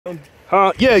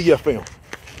Huh? Yeah, film.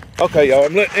 Okay, y'all,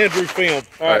 I'm letting Andrew film.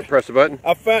 All right, press the button.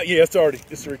 I found, yeah,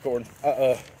 it's recording.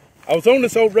 I was on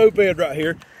this old roadbed right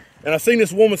here, and I seen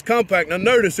this woman's compact, and I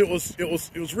noticed it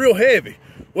was real heavy.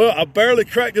 Well, I barely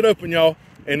cracked it open, y'all,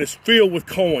 and it's filled with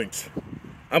coins.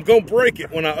 I'm gonna break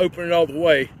it when I open it all the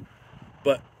way,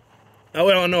 but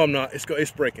well, no, I'm not.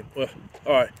 It's breaking. Well,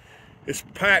 all right, it's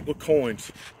packed with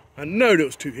coins. I know that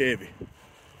was too heavy.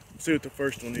 Let's see what the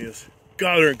first one is.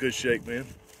 God, they're in good shape, man.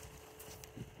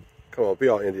 Come on, be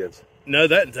all Indians. No,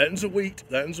 that one's a wheat.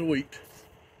 That one's a wheat.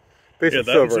 Piece of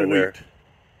silver in there.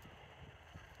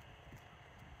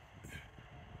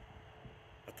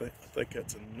 I think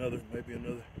that's another, maybe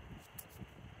another.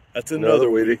 That's another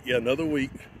wheatie. Yeah, another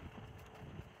wheat.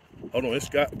 Hold on, it's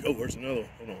got, oh, there's another one.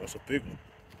 Hold on, that's a big one.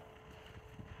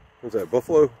 What's that,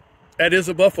 buffalo? That is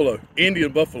a buffalo,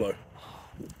 Indian buffalo.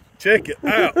 Check it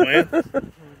out, man.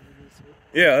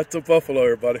 Yeah, that's a buffalo,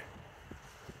 everybody.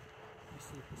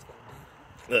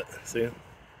 Look, see him?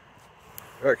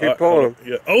 All right, keep pulling them.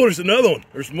 Yeah. Oh, there's another one.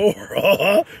 There's more.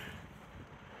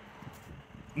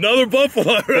 Another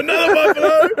buffalo. Another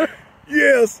buffalo.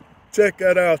 Yes. Check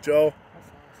that out, y'all.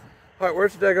 All right,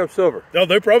 where's the daggum silver? Oh,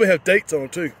 they probably have dates on them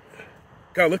too.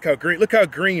 God, look how green. Look how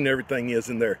green everything is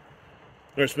in there.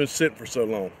 It's been sitting for so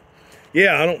long.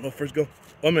 Yeah, I don't know if there's go.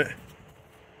 Wait a minute.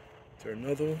 Is there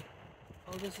another one?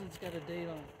 Oh, this one's got a date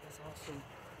on it. That's awesome.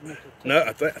 No,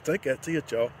 I think that's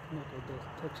it, y'all.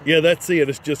 Yeah, that's it.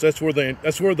 It's just that's where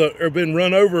they've been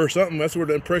run over or something. That's where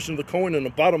the impression of the coin in the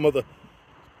bottom of the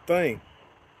thing.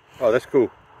 Oh, that's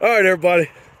cool. All right, everybody.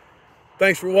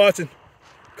 Thanks for watching.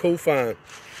 Cool find.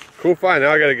 Cool find.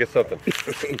 Now I got to get something.